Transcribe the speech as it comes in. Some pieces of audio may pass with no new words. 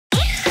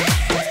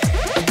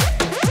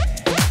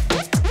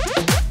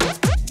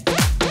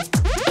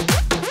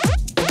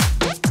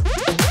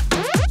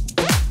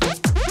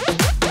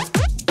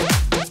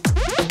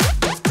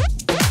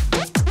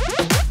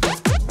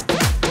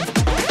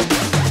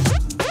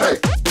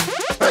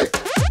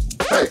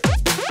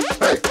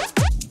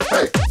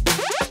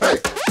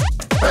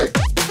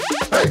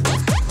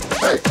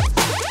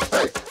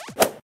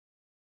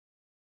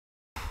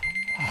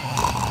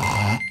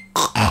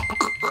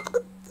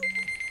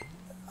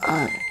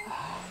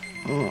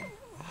What's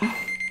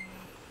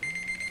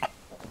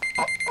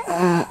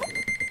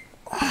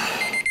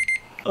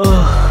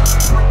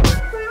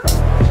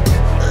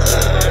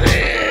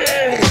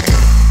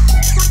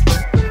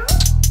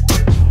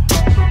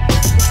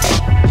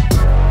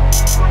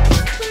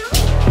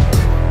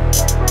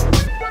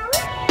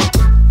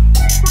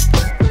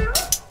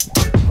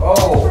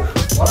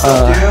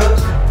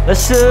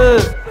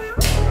up?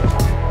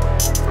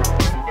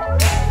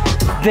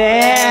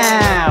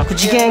 Damn!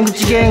 Gucci gang,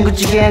 Gucci gang,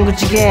 Gucci gang,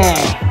 Gucci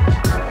gang.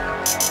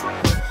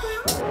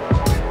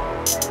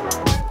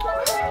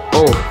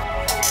 Oh.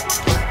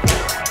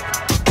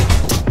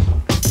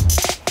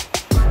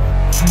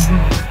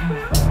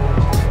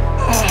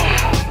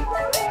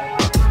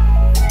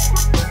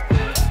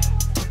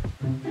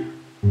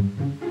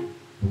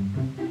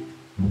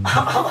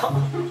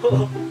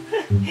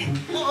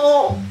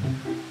 Oh.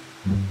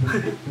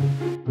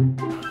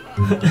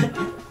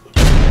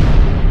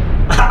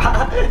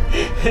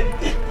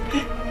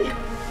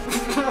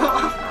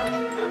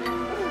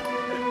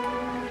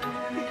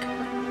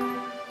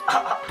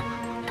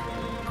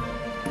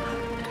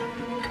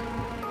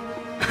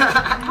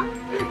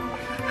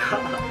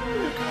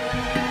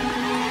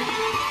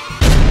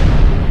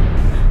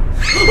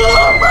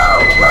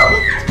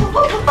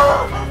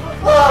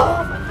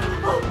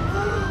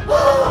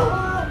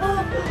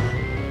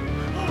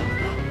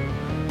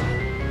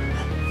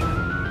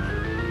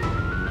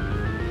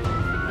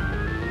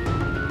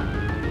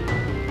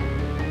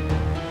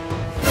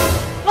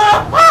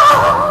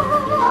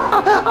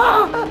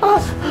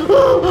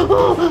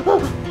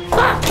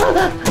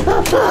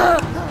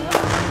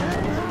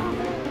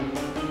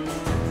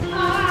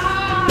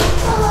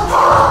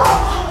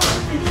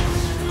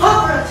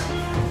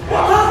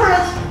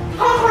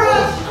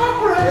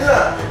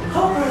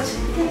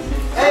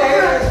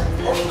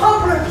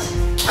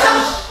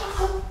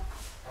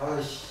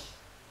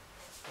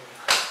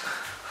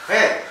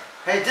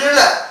 Hey,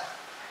 Dylan!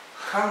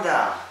 Calm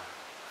down.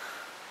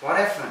 What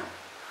happened?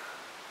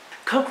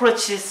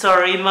 Cockroaches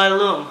are in my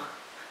room.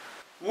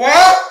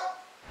 What?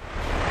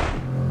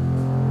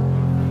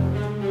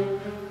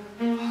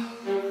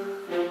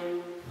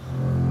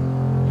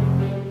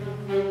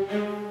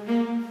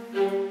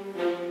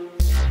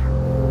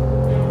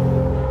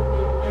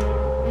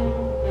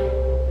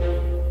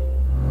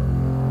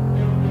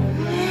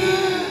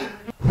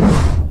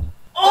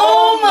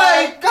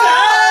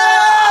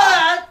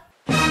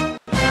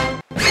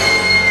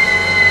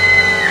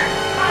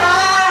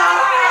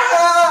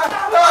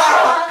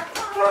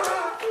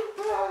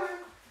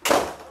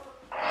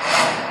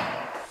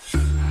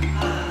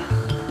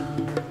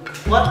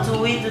 What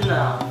do we do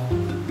now?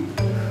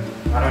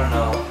 I don't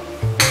know.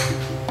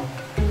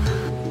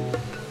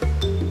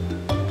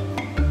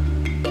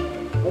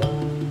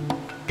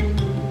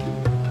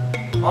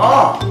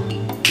 Oh!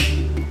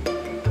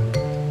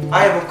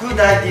 I have a good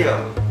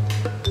idea.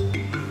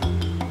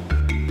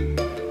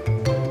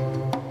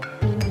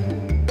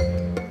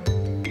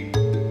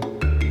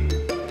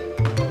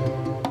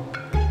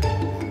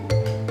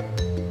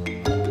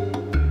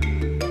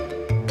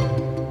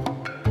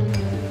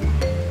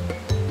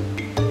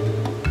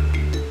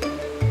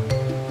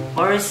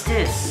 What is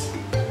this?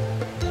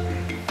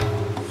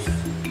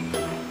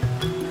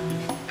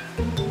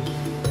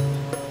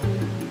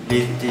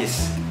 Read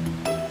this.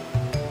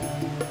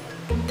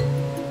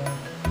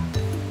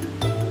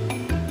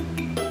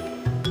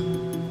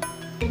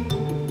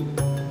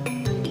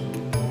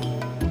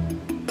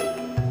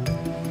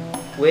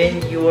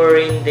 When you are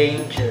in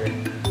danger,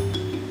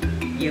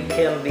 you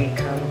can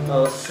become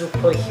a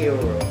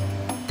superhero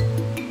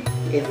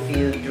if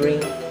you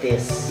drink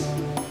this.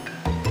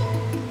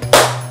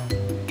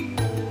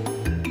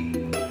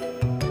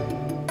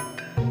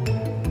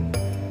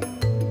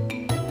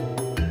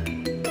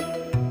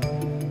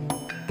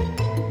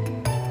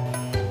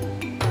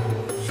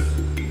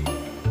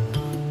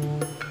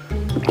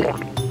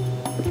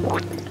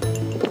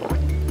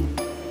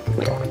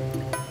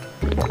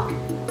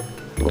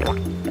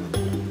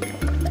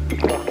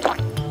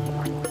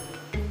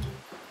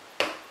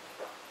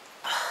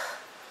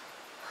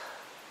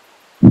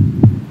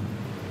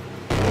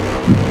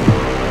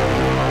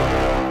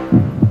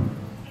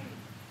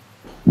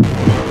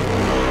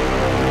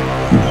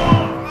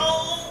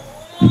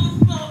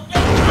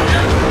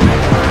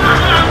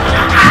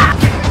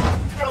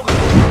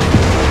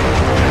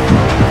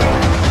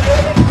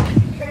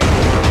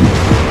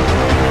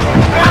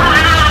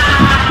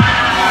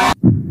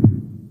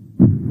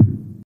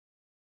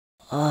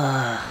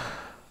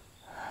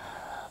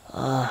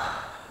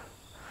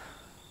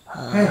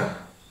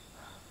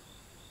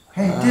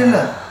 Hey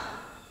Dylan,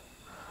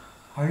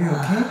 are you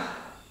okay?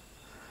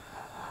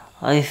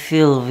 I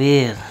feel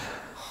weird.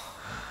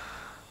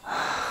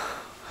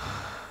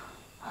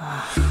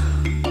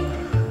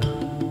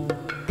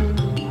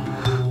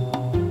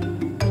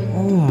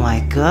 Oh my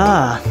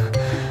god,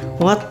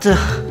 what the...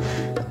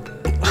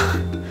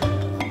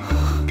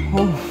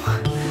 Oh.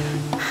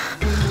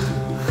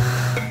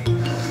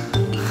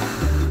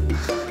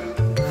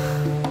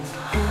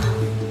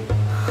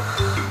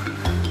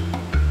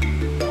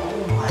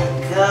 Oh my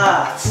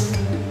god.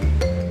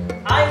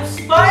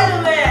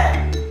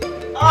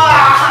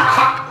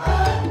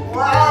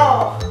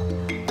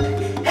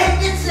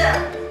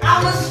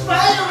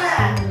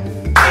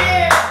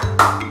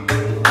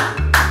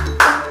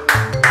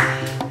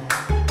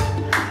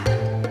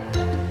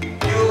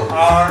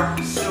 are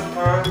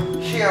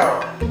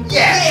superhero.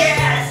 Yes!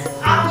 Yes!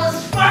 I'm a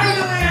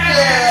Spiderman!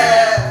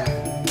 Yeah!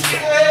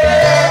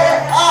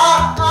 Yeah!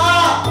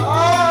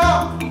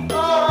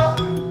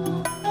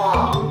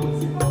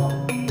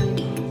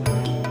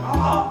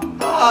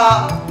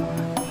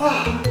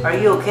 Are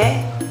you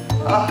okay?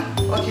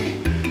 Okay.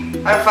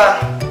 I'm fine.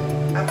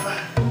 I'm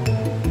fine.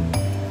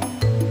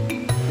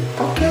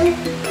 Okay.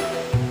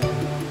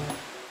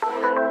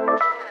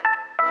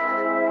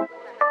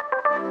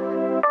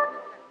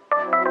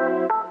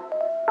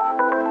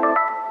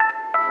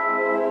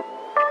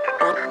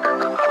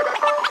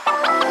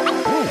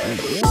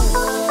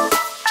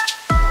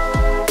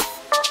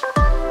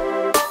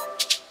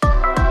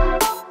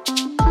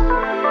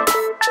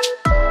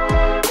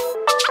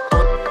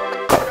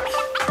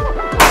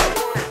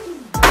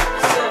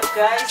 What's up,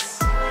 guys?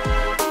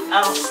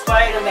 I'm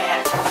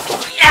Spider-Man.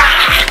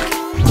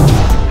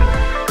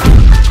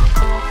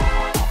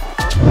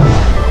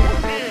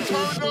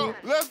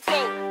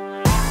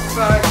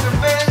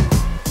 Spiderman,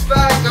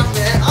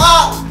 Spiderman.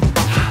 Oh!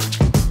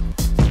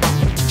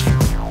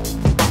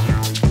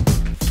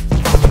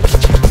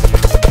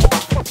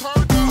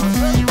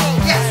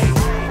 Yes!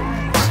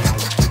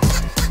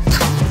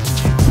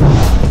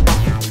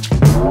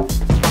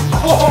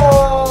 Oh!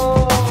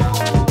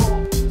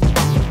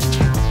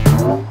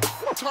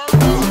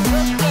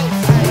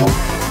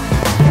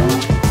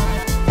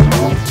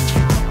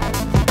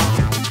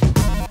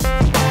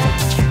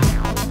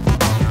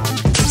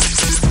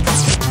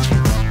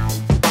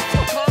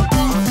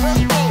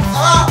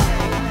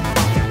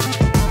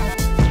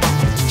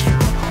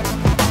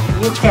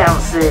 You can't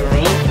see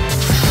me.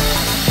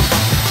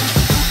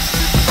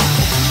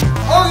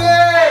 Oh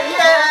yeah!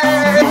 Yeah!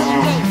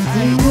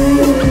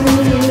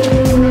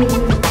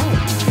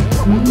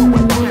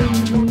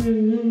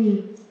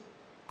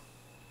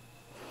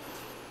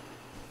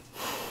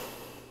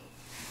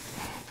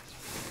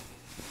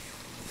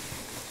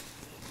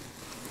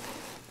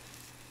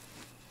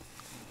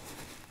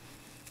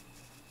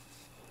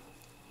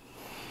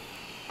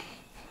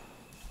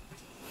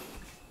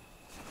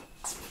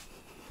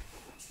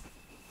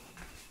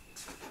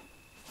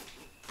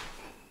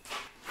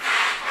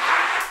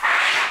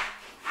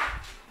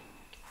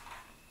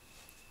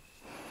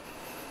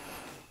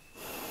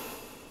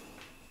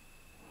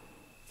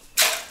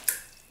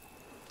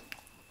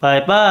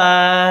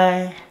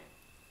 Bye-bye.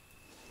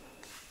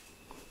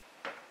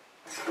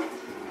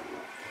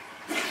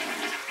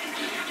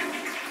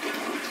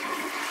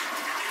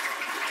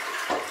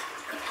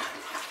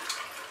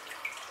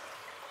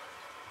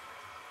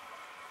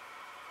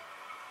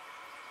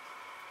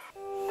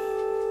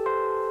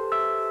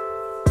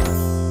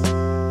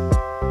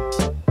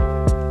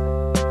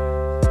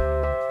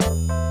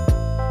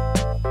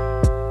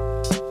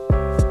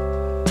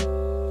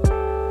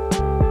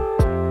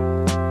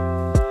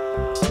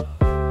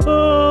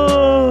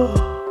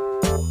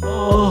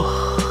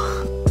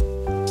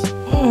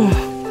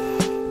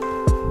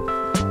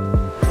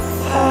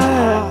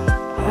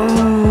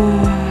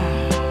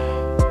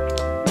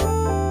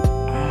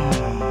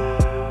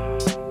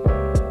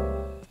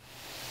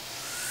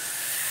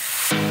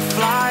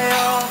 Fly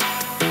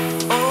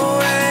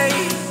away.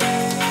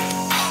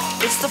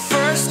 It's the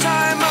first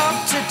time of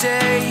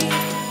today.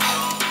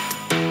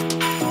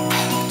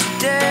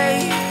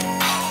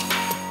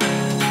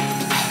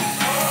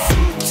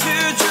 To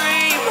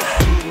dream,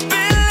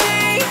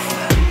 believe.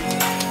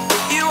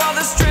 You are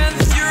the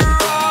strength, you're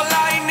all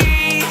I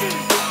need.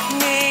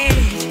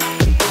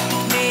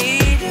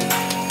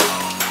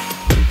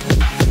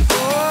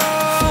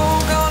 Oh,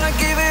 gonna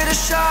give it a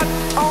shot.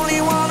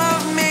 Only one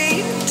of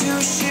me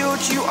to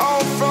shield you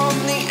all from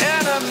the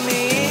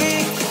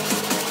enemy.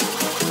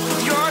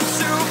 You're a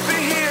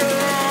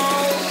superhero.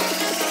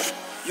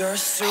 You're a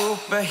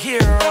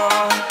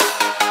superhero.